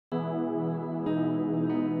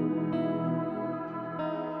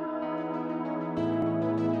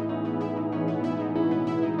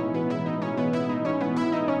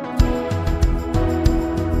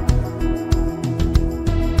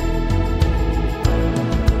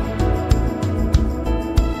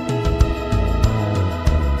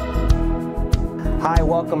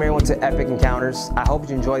welcome everyone to Epic Encounters. I hope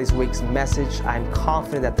you enjoy this week's message. I'm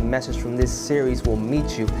confident that the message from this series will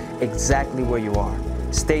meet you exactly where you are.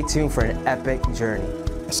 Stay tuned for an epic journey.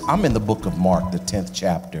 I'm in the book of Mark, the 10th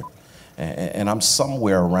chapter, and I'm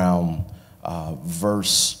somewhere around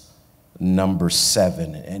verse number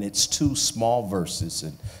 7, and it's two small verses.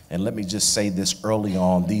 And let me just say this early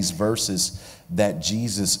on, these verses that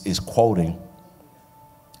Jesus is quoting,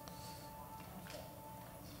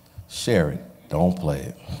 share it. Don't play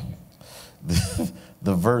it.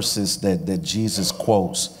 The verses that Jesus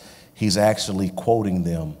quotes, he's actually quoting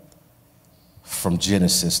them from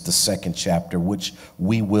Genesis, the 2nd chapter, which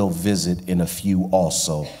we will visit in a few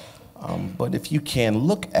also. But if you can,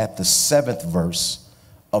 look at the 7th verse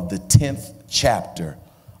of the 10th chapter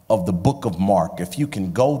of the book of Mark. If you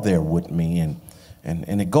can go there with me, and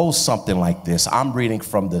it goes something like this. I'm reading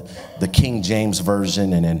from the King James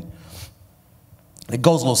Version, and then it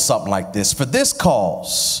goes a little something like this. For this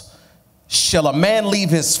cause shall a man leave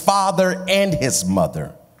his father and his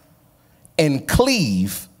mother and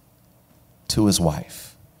cleave to his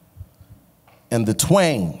wife, and the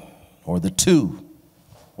twain, or the two,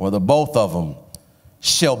 or the both of them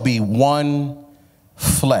shall be one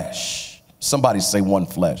flesh. Somebody say one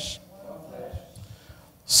flesh.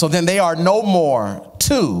 So then they are no more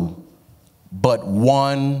two, but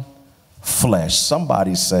one flesh.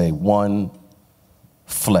 Somebody say one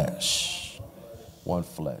flesh. One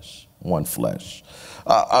flesh. One flesh.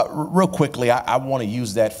 Real quickly, I want to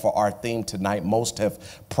use that for our theme tonight. Most have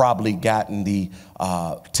probably gotten the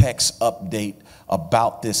text update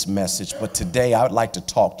about this message, but today I would like to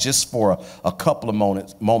talk just for a couple of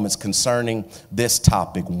moments concerning this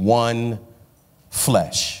topic: one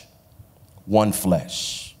flesh. One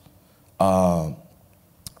flesh. Uno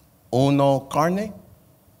carne?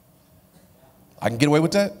 I can get away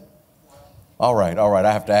with that? All right.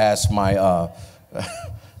 I have to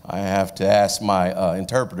ask my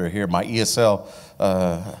interpreter here, my ESL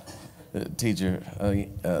teacher,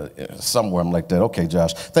 somewhere I'm like that. Okay,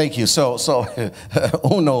 Josh, thank you. So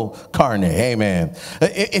uno carne, amen.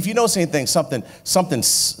 If you notice anything, something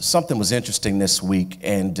was interesting this week,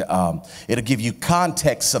 and it'll give you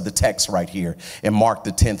context of the text right here in Mark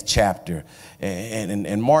the 10th chapter.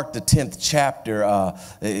 And Mark the 10th chapter,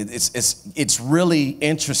 it's really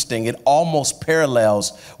interesting. It almost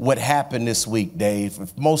parallels what happened this week, Dave.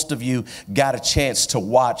 If most of you got a chance to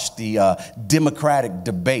watch the Democratic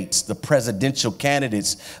debates, the presidential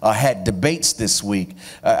candidates had debates this week.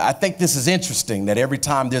 I think this is interesting that every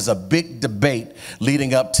time there's a big debate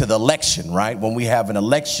leading up to the election, right? When we have an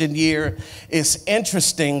election year, it's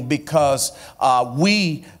interesting because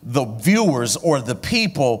we, the viewers or the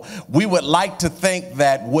people, we would like to think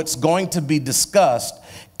that what's going to be discussed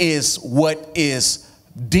is what is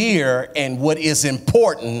dear and what is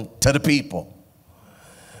important to the people.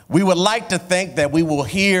 We would like to think that we will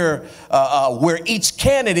hear where each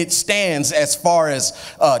candidate stands as far as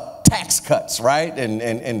tax cuts, right?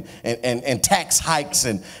 And tax hikes,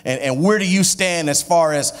 and where do you stand as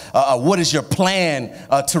far as what is your plan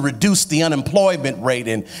to reduce the unemployment rate,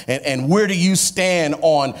 and where do you stand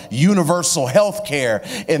on universal health care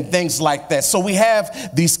and things like that. So we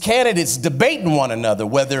have these candidates debating one another,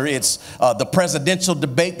 whether it's the presidential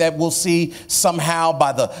debate that we'll see somehow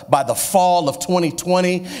by the fall of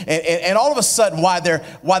 2020, and all of a sudden while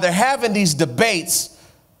they're having these debates,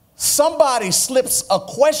 somebody slips a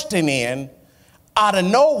question in out of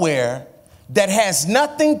nowhere that has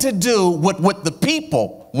nothing to do with what the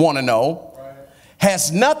people want to know,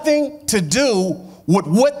 has nothing to do with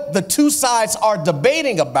what the two sides are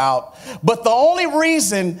debating about, but the only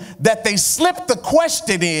reason that they slip the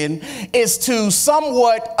question in is to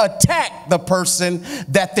somewhat attack the person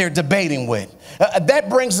that they're debating with. That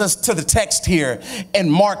brings us to the text here in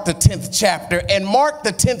Mark the 10th chapter. In Mark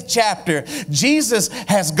the 10th chapter, Jesus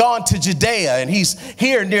has gone to Judea, and he's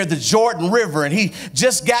here near the Jordan River, and he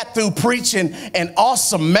just got through preaching an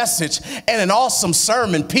awesome message and an awesome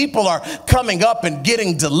sermon. People are coming up and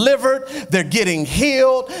getting delivered. They're getting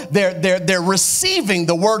healed. They're receiving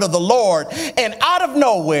the word of the Lord. And out of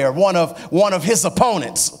nowhere, one of his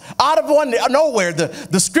opponents, out of nowhere,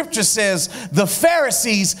 the scripture says the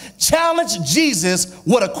Pharisees challenged Jesus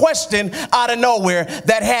with a question out of nowhere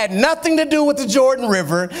that had nothing to do with the Jordan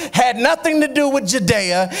River, had nothing to do with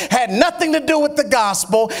Judea, had nothing to do with the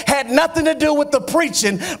gospel, had nothing to do with the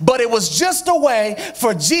preaching, but it was just a way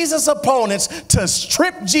for Jesus' opponents to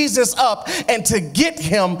strip Jesus up and to get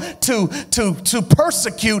him to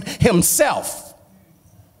persecute himself.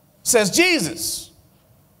 Says Jesus,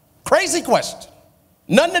 crazy question,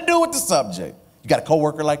 nothing to do with the subject. You got a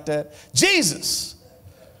coworker like that? Jesus,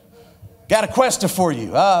 got a question for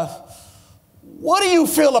you. what do you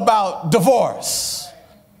feel about divorce?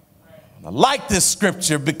 I like this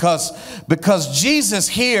scripture because Jesus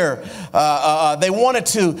here, they wanted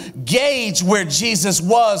to gauge where Jesus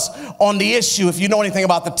was on the issue. If you know anything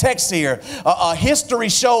about the text here, history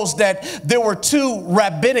shows that there were two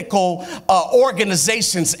rabbinical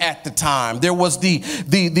organizations at the time. There was the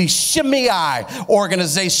Shimei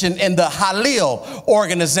organization and the Hillel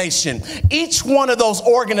organization. Each one of those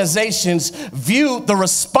organizations viewed the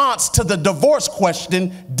response to the divorce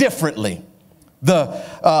question differently. The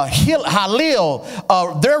Hillel,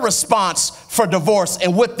 their response for divorce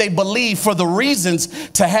and what they believe for the reasons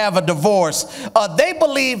to have a divorce, they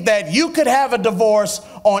believed that you could have a divorce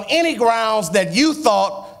on any grounds that you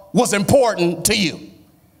thought was important to you.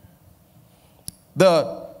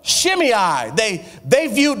 The Shimei, they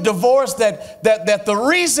viewed divorce that the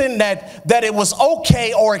reason that it was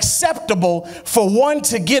okay or acceptable for one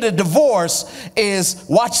to get a divorce is,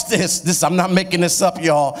 watch this, I'm not making this up,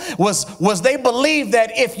 y'all, was they believed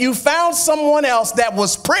that if you found someone else that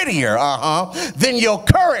was prettier than your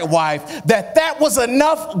current wife, that was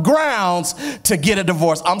enough grounds to get a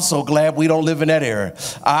divorce. I'm so glad we don't live in that era.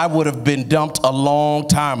 I would have been dumped a long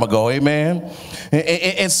time ago, amen?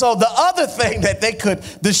 And so the other thing that they could,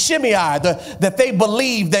 the Shimei, that they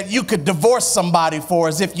believed that you could divorce somebody for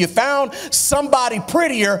is if you found somebody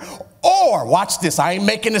prettier, or, watch this, I ain't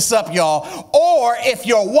making this up, y'all, or if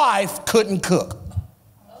your wife couldn't cook.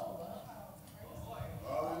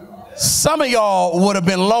 Some of y'all would have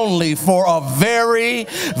been lonely for a very,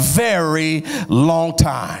 very long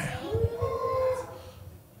time.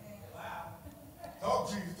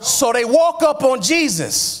 So they walk up on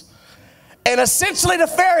Jesus. And essentially the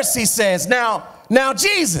Pharisee says, now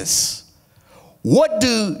Jesus, what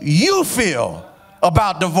do you feel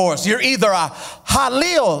about divorce? You're either a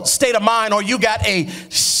Hillel state of mind or you got a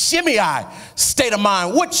Shimei state of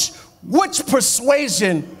mind. Which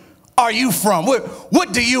persuasion are you from?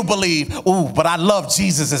 What do you believe? Ooh, but I love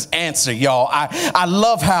Jesus's answer, y'all. I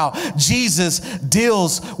love how Jesus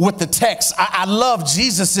deals with the text. I love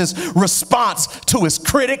Jesus's response to his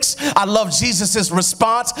critics. I love Jesus's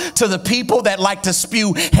response to the people that like to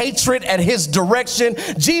spew hatred at his direction.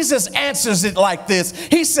 Jesus answers it like this.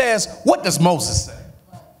 He says, what does Moses say?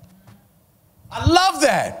 I love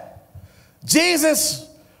that. Jesus,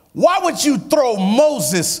 why would you throw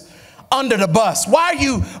Moses under the bus? Why are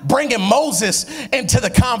you bringing Moses into the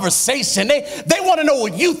conversation? They want to know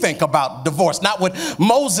what you think about divorce, not what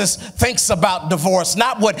Moses thinks about divorce,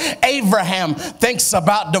 not what Abraham thinks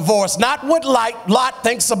about divorce, not what Lot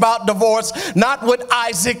thinks about divorce, not what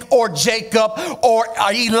Isaac or Jacob or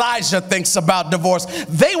Elijah thinks about divorce.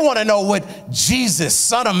 They want to know what Jesus,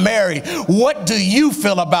 son of Mary, what do you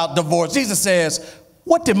feel about divorce? Jesus says,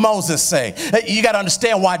 what did Moses say? You got to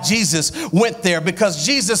understand why Jesus went there, because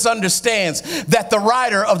Jesus understands that the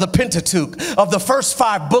writer of the Pentateuch, of the first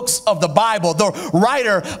 5 books of the Bible, the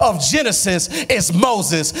writer of Genesis is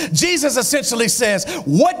Moses. Jesus essentially says,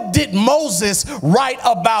 what did Moses write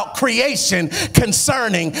about creation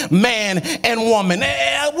concerning man and woman?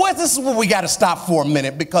 This is where we got to stop for a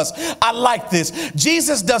minute, because I like this.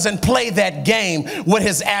 Jesus doesn't play that game with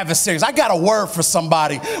his adversaries. I got a word for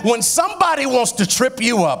somebody. When somebody wants to trip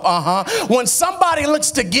you up, when somebody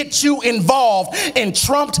looks to get you involved in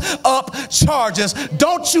trumped up charges,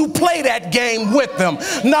 don't you play that game with them.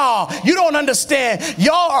 No, you don't understand.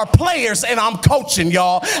 Y'all are players and I'm coaching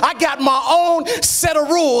y'all. I got my own set of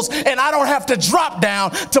rules and I don't have to drop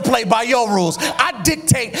down to play by your rules. I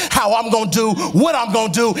dictate how I'm going to do, what I'm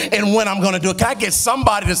going to do, and when I'm going to do it. Can I get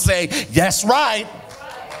somebody to say, that's right?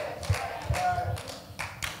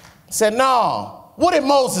 Said, no. What did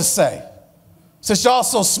Moses say? Since y'all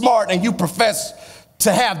so smart and you profess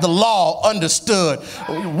to have the law understood,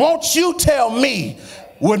 won't you tell me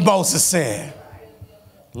what Moses said?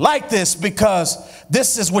 Like this, because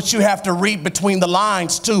this is what you have to read between the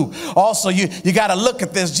lines too. Also, you got to look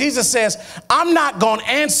at this. Jesus says, I'm not going to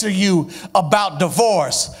answer you about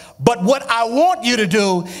divorce, but what I want you to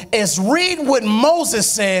do is read what Moses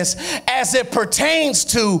says as it pertains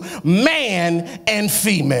to man and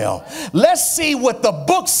female. Let's see what the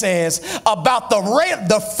book says about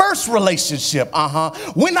the first relationship.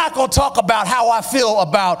 We're not going to talk about how I feel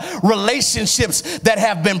about relationships that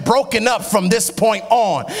have been broken up from this point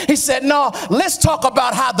on. He said, no, let's talk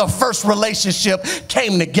about how the first relationship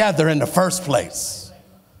came together in the first place.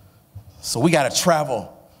 So we got to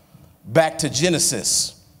travel back to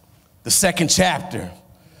Genesis, the 2nd chapter.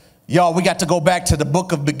 Y'all, we got to go back to the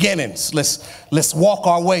book of beginnings. Let's walk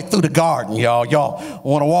our way through the garden, y'all. Y'all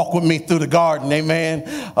want to walk with me through the garden, amen?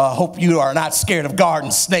 Hope you are not scared of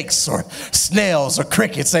garden snakes or snails or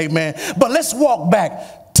crickets, amen? But let's walk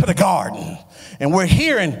back to the garden. And we're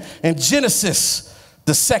here in Genesis,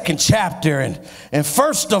 the 2nd chapter. And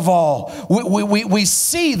first of all, we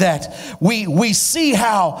see that we see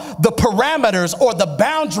how the parameters or the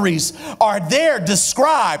boundaries are there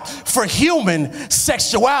described for human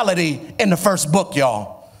sexuality in the first book,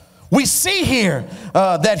 y'all. We see here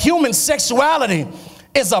that human sexuality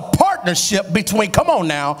is a partnership between, come on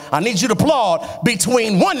now, I need you to applaud,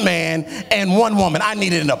 between one man and one woman. I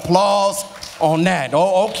needed an applause on that.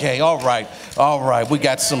 Oh, okay, all right. We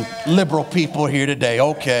got some liberal people here today.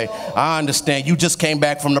 Okay, I understand. You just came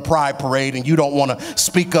back from the Pride Parade and you don't want to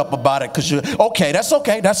speak up about it because you're, okay, that's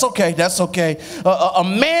okay. A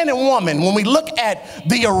man and woman, when we look at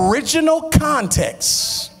the original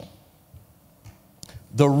context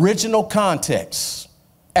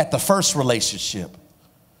at the first relationship,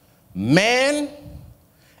 man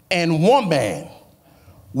and woman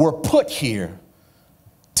were put here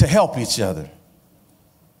to help each other.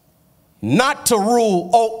 Not to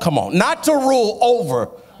rule, not to rule over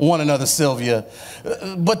one another, Sylvia.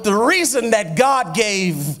 But the reason that God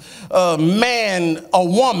gave man a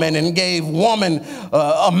woman and gave woman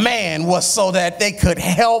a man was so that they could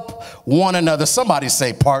help one another. Somebody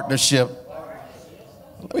say partnership.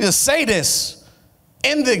 Let me just say this.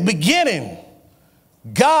 In the beginning,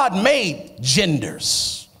 God made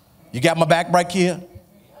genders. You got my back right here?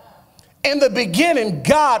 In the beginning,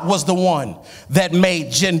 God was the one that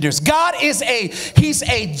made genders. God is he's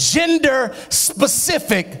a gender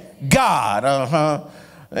specific God.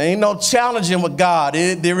 Ain't no challenging with God.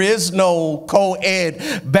 There is no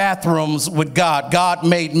co-ed bathrooms with God. God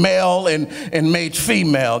made male and made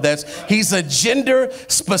female. He's a gender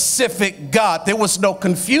specific God. There was no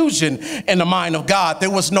confusion in the mind of God.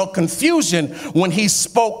 There was no confusion when he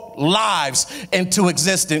spoke lives into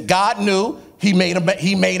existence. God knew he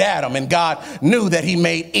made Adam, and God knew that he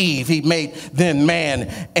made Eve. He made then man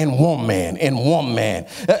and woman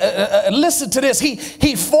listen to this.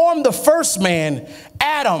 He formed the first man,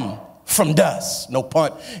 Adam, from dust. No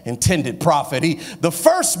pun intended, prophet. The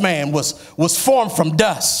first man was formed from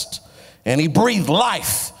dust, and he breathed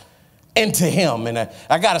life into him. And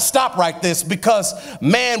I got to stop right this because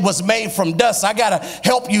man was made from dust. I got to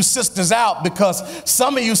help you sisters out because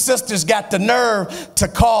some of you sisters got the nerve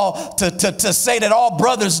to say that all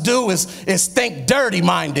brothers do is think dirty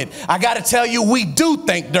minded. I got to tell you, we do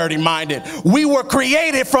think dirty minded. We were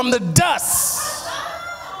created from the dust.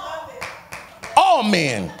 All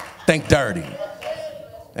men think dirty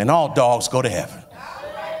and all dogs go to heaven.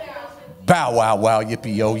 Bow wow wow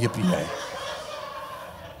yippee yo yippee yay.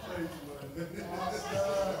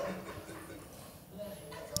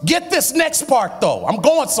 Get this next part, though. I'm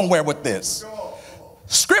going somewhere with this.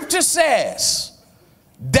 Scripture says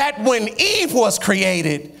that when Eve was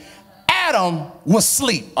created, Adam was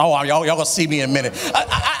asleep. Oh, y'all gonna see me in a minute.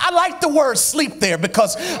 I like the word sleep there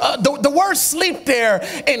because the word sleep there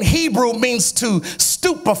in Hebrew means to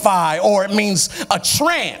stupefy, or it means a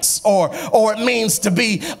trance, or it means to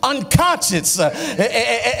be unconscious.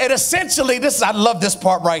 And essentially, I love this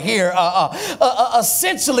part right here.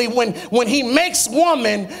 Essentially, when he makes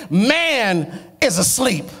woman, man is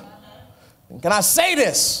asleep. Can I say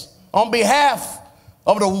this on behalf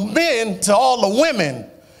of the men to all the women?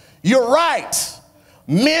 You're right.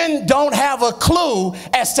 Men don't have a clue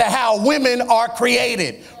as to how women are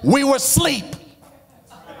created. We were asleep.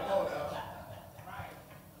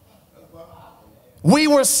 We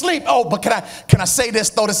were asleep. Oh, but can I say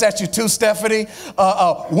this, throw this at you too, Stephanie?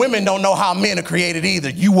 Women don't know how men are created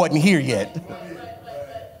either. You wasn't here yet.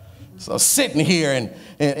 So sitting here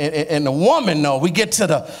and the woman, no, we get to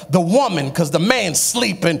the woman because the man's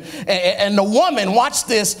sleeping. And the woman, watch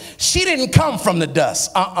this, she didn't come from the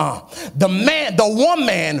dust. The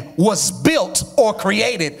woman was built or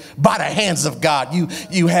created by the hands of God.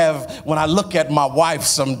 You have, when I look at my wife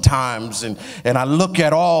sometimes and I look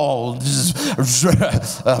at all,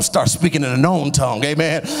 start speaking in a known tongue,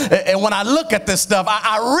 amen. And when I look at this stuff,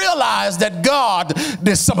 I realize that God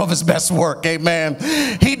did some of his best work, amen.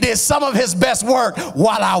 He did some of his best work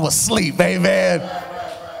while I was asleep, amen.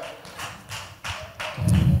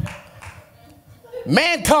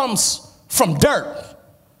 Man comes from dirt,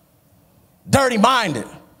 dirty minded,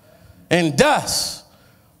 and dust,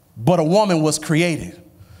 but a woman was created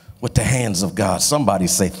with the hands of God. Somebody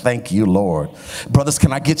say, thank you, Lord. Brothers,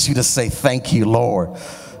 can I get you to say, thank you, Lord?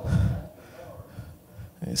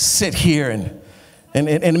 Sit here and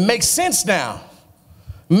it makes sense now.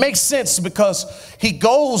 Makes sense because he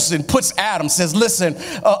goes and puts Adam, says, listen,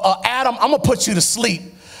 Adam, I'm going to put you to sleep.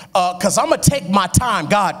 because I'm going to take my time.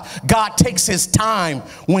 God takes his time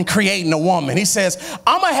when creating a woman. He says,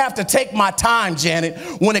 I'm going to have to take my time, Janet,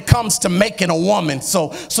 when it comes to making a woman.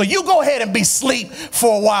 So you go ahead and be asleep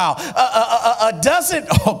for a while.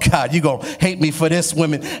 Oh God, you're going to hate me for this,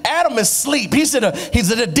 women. Adam is asleep. He's in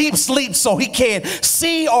a deep sleep, so he can't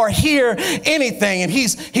see or hear anything. And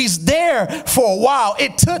he's there for a while.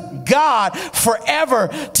 It took God forever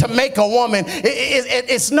to make a woman.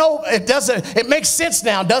 It makes sense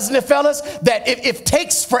now, doesn't it, fellas? That it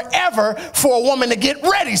takes forever for a woman to get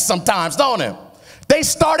ready sometimes, don't it? They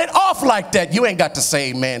started off like that. You ain't got to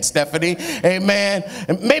say amen, Stephanie. Amen.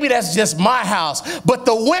 And maybe that's just my house. But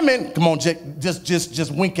the women, come on,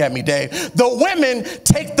 just wink at me, Dave. The women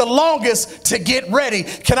take the longest to get ready.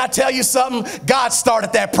 Can I tell you something? God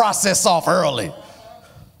started that process off early.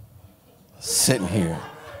 Sitting here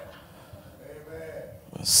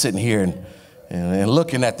and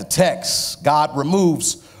looking at the text, God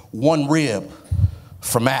removes one rib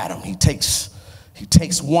from Adam. He takes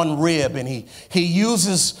one rib and he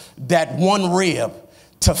uses that one rib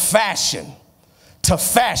to fashion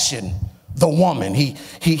the woman.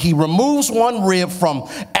 He removes one rib from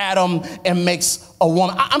Adam and makes a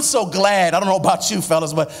woman. I'm so glad, I don't know about you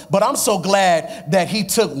fellas, but I'm so glad that he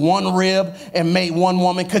took one rib and made one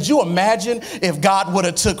woman. Could you imagine if God would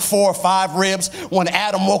have took 4 or 5 ribs? When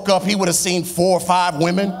Adam woke up, he would have seen 4 or 5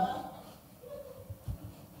 women.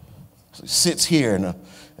 So he sits here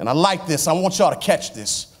and I like this. I want y'all to catch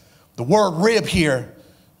this. The word rib here,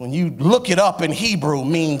 when you look it up in Hebrew,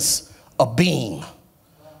 means a beam.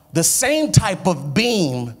 The same type of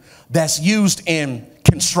beam that's used in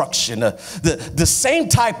construction, the same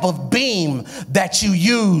type of beam that you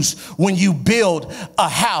use when you build a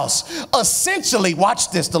house. Essentially,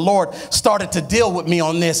 watch this, the Lord started to deal with me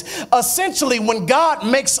on this. Essentially, when God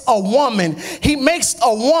makes a woman, he makes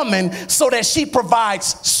a woman so that she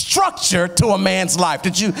provides structure to a man's life.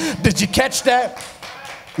 Did you catch that?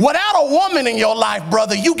 Without a woman in your life,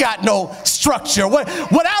 brother, you got no structure.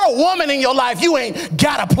 Without a woman in your life, you ain't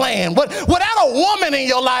got a plan. Without a woman in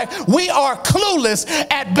your life, we are clueless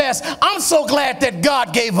at best. I'm so glad that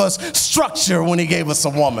God gave us structure when he gave us a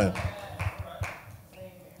woman.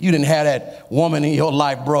 You didn't have that woman in your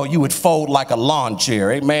life, bro, you would fold like a lawn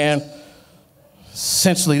chair. Amen.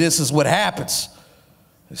 Essentially, this is what happens.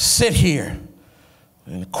 Sit here.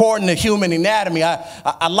 And according to human anatomy,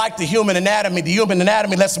 I like the human anatomy. The human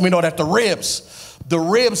anatomy lets me know that the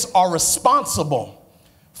ribs are responsible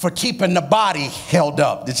for keeping the body held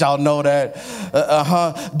up. Did y'all know that?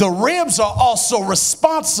 The ribs are also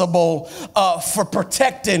responsible for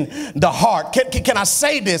protecting the heart. Can I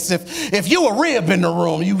say this? If you a rib in the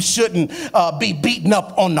room, you shouldn't be beating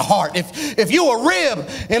up on the heart. If you a rib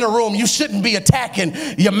in a room, you shouldn't be attacking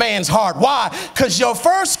your man's heart. Why? Because your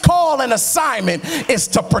first call and assignment is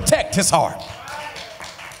to protect his heart.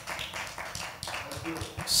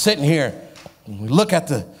 Sitting here, we look at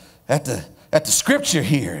the scripture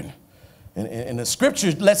here, and the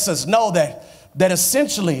scripture lets us know that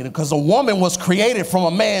essentially, because a woman was created from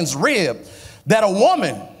a man's rib, that a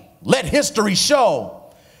woman, let history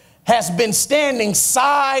show, has been standing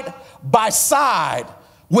side by side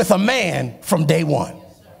with a man from day one.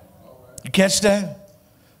 You catch that?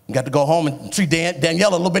 You got to go home and treat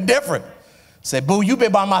Danielle a little bit different. Say, boo, you've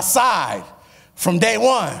been by my side from day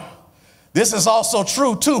one. This is also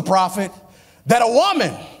true too, prophet, that a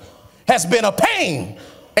woman has been a pain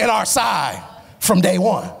in our side from day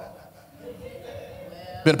one.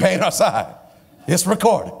 Been a pain in our side. It's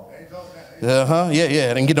recorded. Yeah. I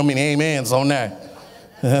didn't get no many amens on that.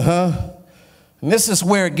 And this is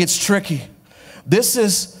where it gets tricky. This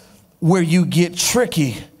is where you get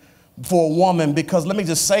tricky for a woman, because let me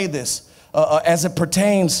just say this, as it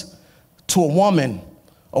pertains to a woman,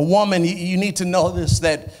 you need to know this,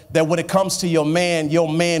 that when it comes to your man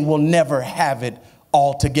will never have it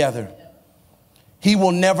all together. He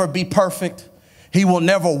will never be perfect. He will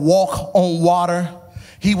never walk on water.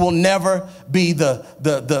 He will never be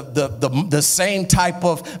the same type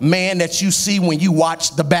of man that you see when you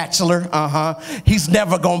watch The Bachelor. He's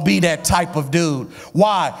never going to be that type of dude.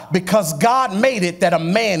 Why? Because God made it that a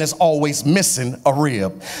man is always missing a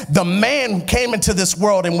rib. The man came into this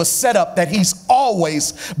world and was set up that he's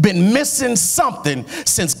always been missing something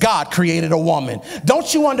since God created a woman.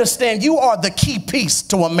 Don't you understand? You are the key piece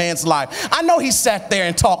to a man's life. I know he sat there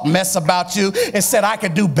and talked mess about you and said, I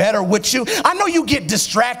could do better with you. I know you get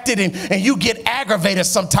distracted and you get aggravated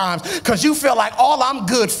sometimes because you feel like all I'm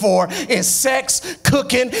good for is sex,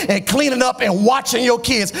 cooking, and cleaning up and watching your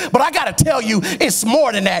kids. But I got to tell you, it's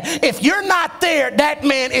more than that. If you're not there, that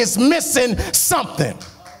man is missing something.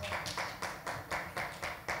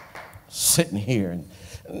 Sitting here, and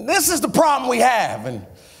This is the problem we have, and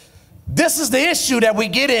this is the issue that we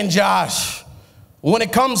get in, Josh, when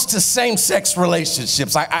it comes to same-sex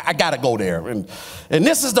relationships. I got to go there. And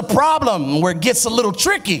this is the problem where it gets a little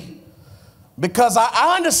tricky, because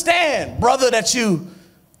I understand, brother, that you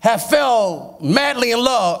have fell madly in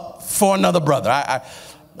love for another brother. I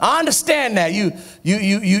understand that. You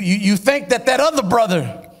think that other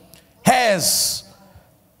brother has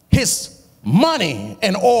his money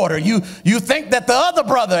in order. You think that the other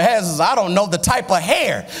brother has, I don't know, the type of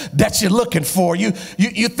hair that you're looking for. You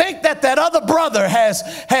think that other brother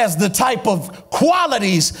has the type of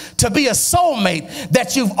qualities to be a soulmate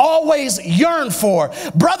that you've always yearned for.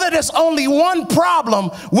 Brother, there's only one problem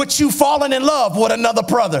with you falling in love with another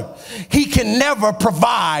brother. He can never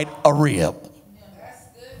provide a rib. That's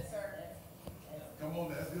good, sir. Come on,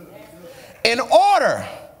 that's good. In order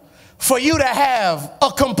for you to have a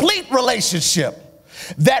complete relationship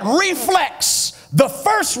that reflects the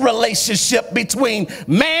first relationship between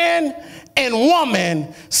man and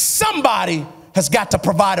woman, somebody has got to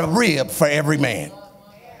provide a rib for every man.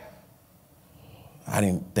 I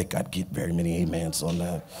didn't think I'd get very many amens on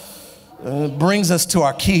that. Brings us to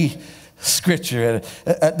our key scripture.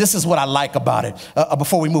 This is what I like about it.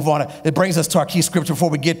 Before we move on, it brings us to our key scripture.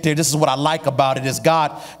 Before we get there, this is what I like about it is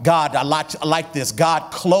God, I like this.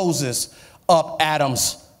 God closes up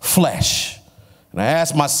Adam's flesh. And I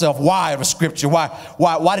asked myself, why the scripture?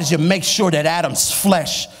 Why did you make sure that Adam's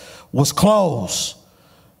flesh was closed?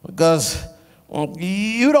 Because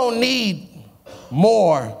you don't need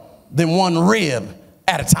more than one rib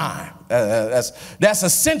at a time. That's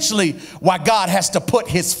essentially why God has to put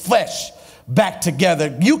his flesh back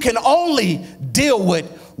together. You can only deal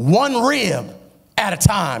with one rib at a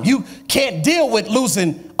time. You can't deal with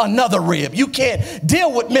losing another rib. You can't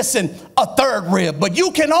deal with missing a third rib, but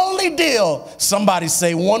you can only deal, somebody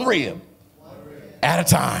say, one rib at a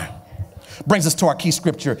time. Brings us to our key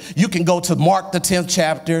scripture. You can go to Mark, the 10th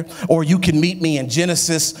chapter, or you can meet me in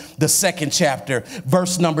Genesis, the 2nd chapter,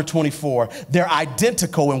 verse number 24. They're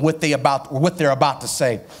identical in what they're about to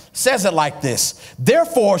say. It says it like this: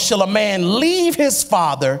 therefore shall a man leave his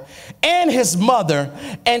father and his mother,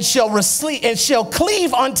 and shall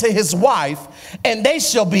cleave unto his wife, and they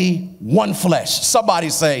shall be one flesh. Somebody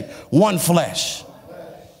say, one flesh.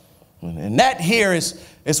 And that here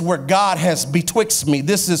is where God has betwixt me.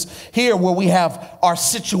 This is here where we have our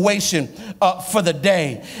situation for the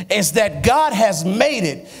day, is that God has made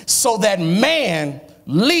it so that man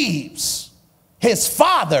leaves his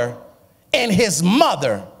father and his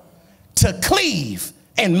mother to cleave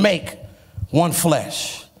and make one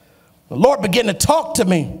flesh. The Lord began to talk to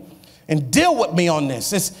me and deal with me on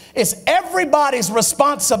this. It's everybody's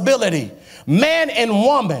responsibility, man and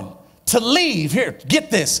woman, to leave, here,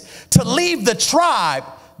 get this, to leave the tribe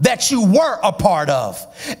that you were a part of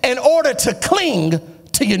in order to cling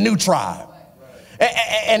to your new tribe.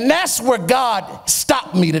 And that's where God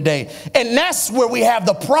stopped me today. And that's where we have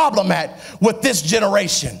the problem at with this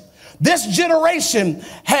generation. This generation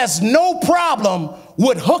has no problem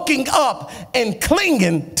with hooking up and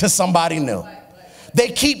clinging to somebody new. They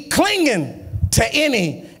keep clinging to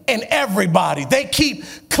any and everybody. They keep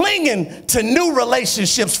clinging to new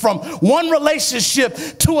relationships, from one relationship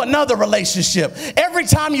to another relationship. Every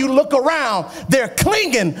time you look around, they're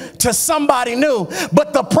clinging to somebody new.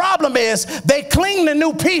 But the problem is they cling to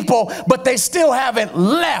new people, but they still haven't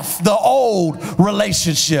left the old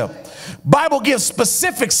relationship. Bible gives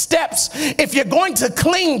specific steps. If you're going to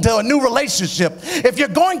cling to a new relationship, if you're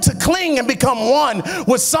going to cling and become one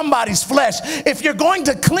with somebody's flesh, if you're going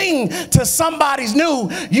to cling to somebody's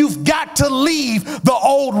new, you've got to leave the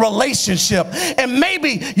old relationship. And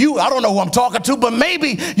maybe I don't know who I'm talking to, but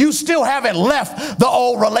maybe you still haven't left the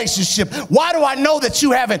old relationship. Why do I know that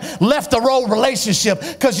you haven't left the old relationship?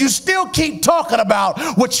 Because you still keep talking about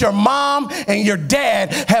what your mom and your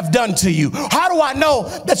dad have done to you. How do I know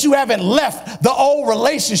that you haven't left the old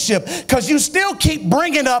relationship? Because you still keep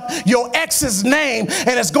bringing up your ex's name,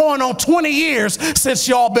 and it's going on 20 years since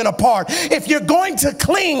y'all been apart. If you're going to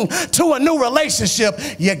cling to a new relationship,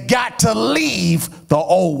 you got to leave the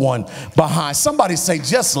old one behind. Somebody say,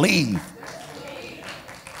 just leave.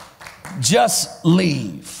 Just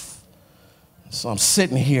leave. So I'm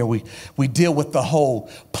sitting here, we deal with the whole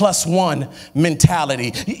plus one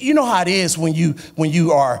mentality. You know how it is when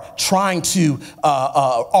you are trying to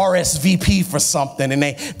RSVP for something, and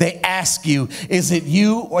they ask you, is it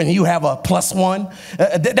you? And you have a plus one.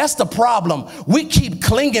 That's the problem. We keep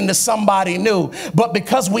clinging to somebody new, but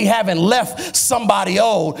because we haven't left somebody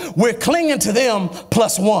old, we're clinging to them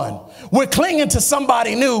plus one. We're clinging to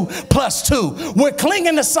somebody new plus two. We're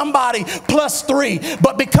clinging to somebody plus three.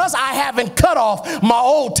 But because I haven't cut off my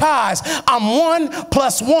old ties. I'm 1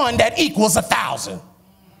 + 1 that equals 1,000.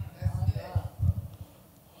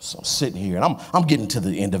 So I'm sitting here and I'm getting to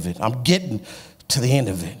the end of it. I'm getting to the end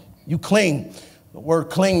of it. You cling. The word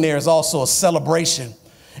cling there is also a celebration.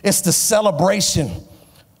 It's the celebration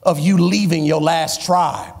of you leaving your last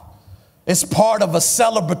tribe. It's part of a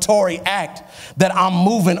celebratory act that I'm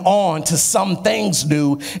moving on to some things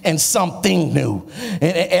new and something new.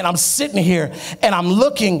 And I'm sitting here and I'm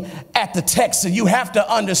looking at the text, and you have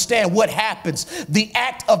to understand what happens. The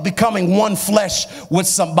act of becoming one flesh with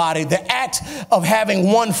somebody, the act of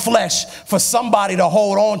having one flesh for somebody to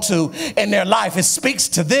hold on to in their life. It speaks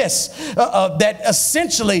to this, that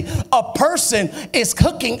essentially a person is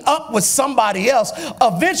hooking up with somebody else.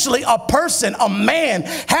 Eventually a man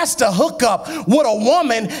has to hook up with a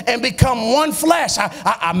woman and become one flesh.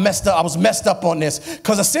 I messed up. I was messed up on this,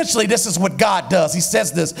 because essentially this is what God does. He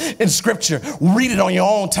says this in scripture. Read it on your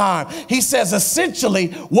own time. He says, essentially,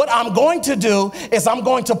 what I'm going to do is I'm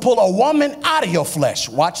going to pull a woman out of your flesh.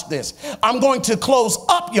 Watch this. I'm going to close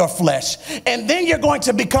up your flesh, and then you're going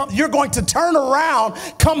to turn around,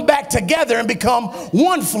 come back together and become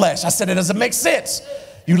one flesh. I said, it doesn't make sense.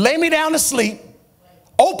 You lay me down to sleep,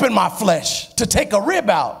 open my flesh to take a rib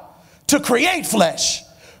out, to create flesh,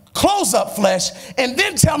 close up flesh, and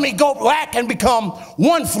then tell me go back and become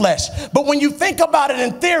one flesh. But when you think about it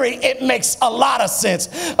in theory, it makes a lot of sense.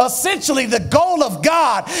 Essentially, the goal of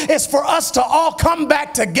God is for us to all come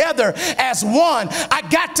back together as one. I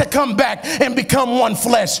got to come back and become one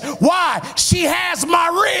flesh. Why? She has my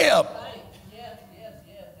rib. Yes,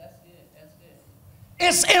 that's good.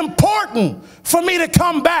 It's important for me to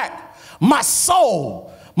come back. My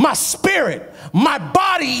soul, my spirit, my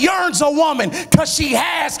body yearns a woman because she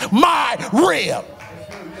has my rib.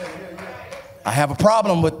 I have a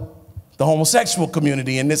problem with the homosexual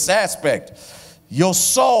community in this aspect. Your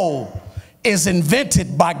soul is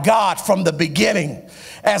invented by God from the beginning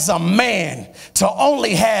as a man to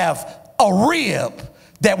only have a rib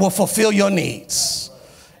that will fulfill your needs.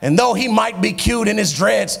 And though he might be cute and his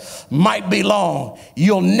dreads might be long,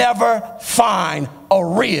 you'll never find a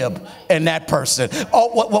rib in that person.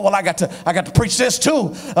 Oh, well, I got to preach this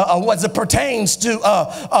too, as it pertains to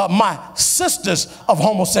my sisters of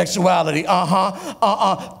homosexuality.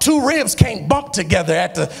 Two ribs can't bump together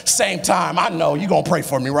at the same time. I know you're gonna pray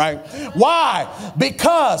for me, right? Why?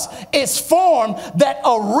 Because it's formed that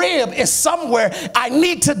a rib is somewhere. I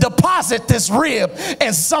need to deposit this rib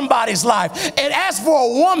in somebody's life. And as for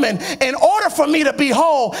a woman, in order for me to be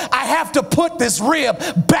whole, I have to put this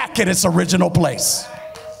rib back in its original place.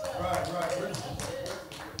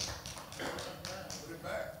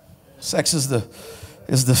 Sex is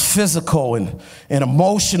the physical and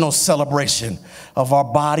emotional celebration of our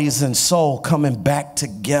bodies and soul coming back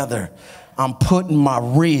together. I'm putting my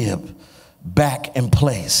rib back in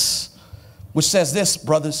place. Which says this,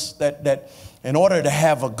 brothers, that in order to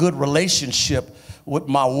have a good relationship with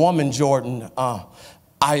my woman, Jordan,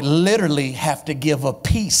 I literally have to give a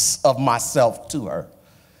piece of myself to her.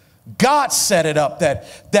 God set it up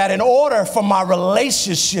that in order for my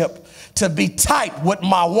relationship to be tight with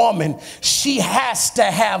my woman, she has to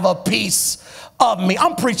have a piece of me.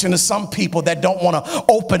 I'm preaching to some people that don't want to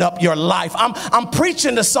open up your life. I'm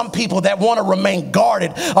preaching to some people that want to remain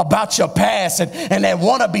guarded about your past and that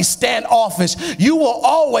want to be standoffish. You will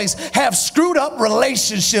always have screwed up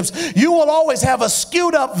relationships. You will always have a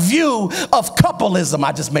skewed up view of coupleism.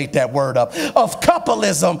 I just made that word up. Of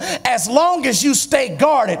coupleism. As long as you stay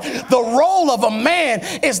guarded, the role of a man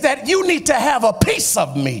is that you need to have a piece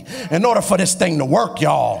of me in order for this thing to work,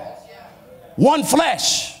 y'all. One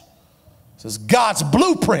flesh. This is God's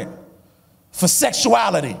blueprint for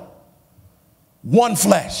sexuality. One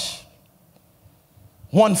flesh.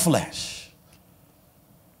 One flesh.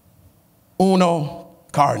 Uno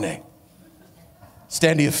carne.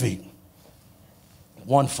 Stand to your feet.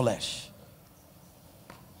 One flesh.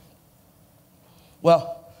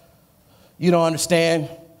 Well, you don't understand.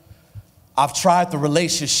 I've tried the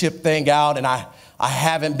relationship thing out and I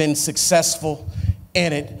haven't been successful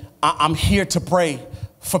in it. I'm here to pray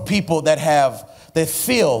for people that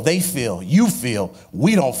feel,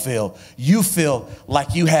 we don't feel, you feel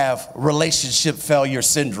like you have relationship failure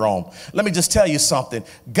syndrome. Let me just tell you something.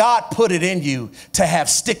 God put it in you to have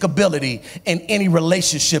stickability in any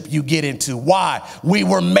relationship you get into. Why? We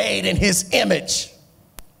were made in his image.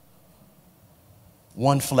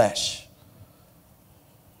 One flesh.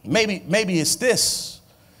 Maybe it's this.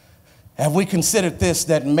 Have we considered this,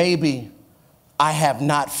 that maybe I have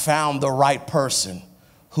not found the right person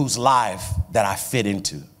whose life that I fit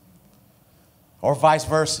into? Or vice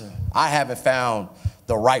versa. I haven't found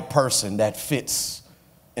the right person that fits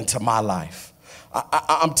into my life.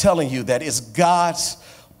 I'm telling you that it's God's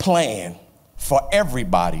plan for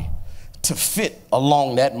everybody to fit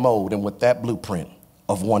along that mode and with that blueprint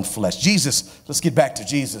of one flesh. Jesus, let's get back to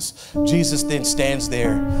Jesus. Jesus then stands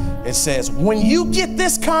there and says, when you get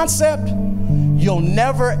this concept, you'll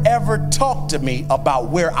never ever talk to me about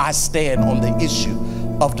where I stand on the issue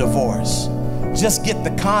of divorce. Just get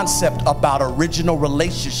the concept about original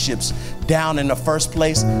relationships down in the first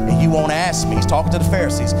place, and you won't ask me. He's talking to the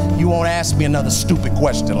Pharisees. You won't ask me another stupid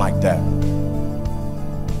question like that.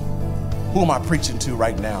 Who am I preaching to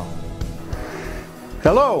right now?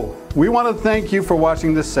 Hello, we want to thank you for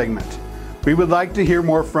watching this segment. We would like to hear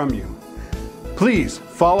more from you. Please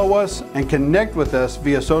follow us and connect with us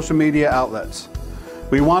via social media outlets.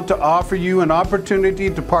 We want to offer you an opportunity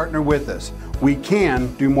to partner with us. We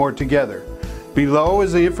can do more together. Below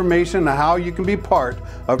is the information on how you can be part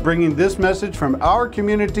of bringing this message from our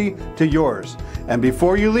community to yours. And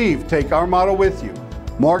before you leave, take our motto with you: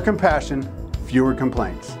 more compassion, fewer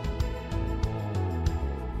complaints.